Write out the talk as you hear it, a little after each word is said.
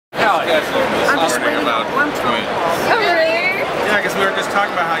I'm just waiting about twins. Oh, really? Yeah, because we were just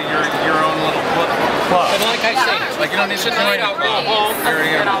talking about how you're your own little club. And like I say, like you don't need to join I'll go home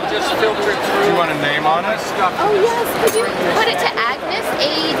and I'll just filter it through. Do you want a name on it? Oh, yes. Could you put it to Agnes?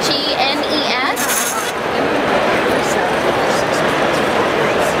 A-G-N-E-S?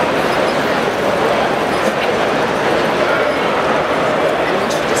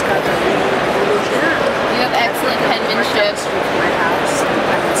 Excellent penmanship.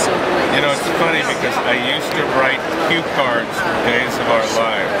 You know, it's funny because I used to write cue cards for Days of Our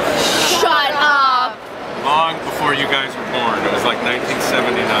Lives. Shut up! Long before you guys were born. It was like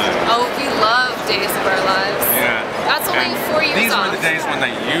 1979. Oh, we love Days of Our Lives. Yeah. That's only 4 years These off. were the days when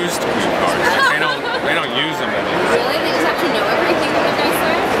they used cue cards. Like they don't use them anymore. Really? They just have to know everything when they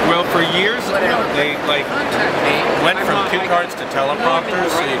say? Well, for years they went from cue cards to teleprompters,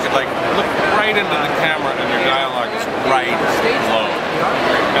 so you could look right into the camera and your dialogue is right low.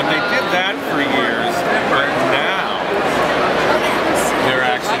 And they did that for years, but now they're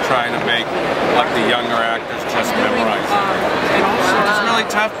actually trying to make the younger actors just memorize it. So it's really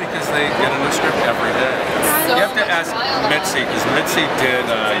tough because they get a new script every day. So you have to ask Mitzi, because Mitzi did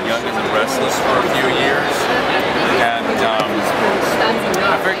Young and the Restless for a few years, and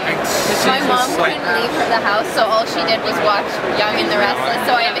my mom couldn't leave her the house, so all she did was watch Young and the Restless,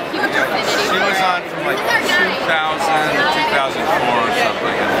 so I have a huge affinity for She was on from 2000 to 2004 or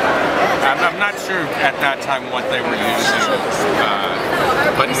something. I'm not sure at that time what they were using,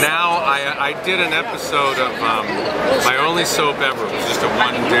 but now I did an episode of my only soap ever. It was just a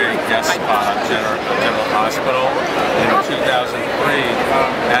one-day guest spot on General Hospital in 2003,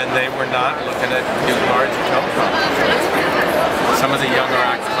 and they were not looking at cue cards or teleprompters. Some of the younger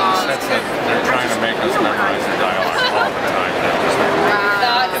actors on the set said they're trying to make us memorize their dialogue all the time now.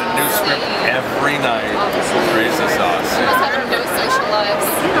 Get a new script every night. Crazy sauce. You must have no social lives.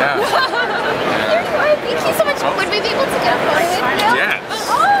 Yeah. Thank you so much. Would we be able to get a photo with you? Yes.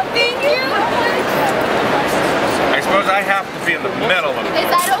 Oh, thank you. I suppose I have to be in the middle of it. Is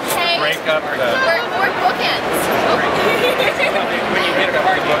that okay? Break up the... We're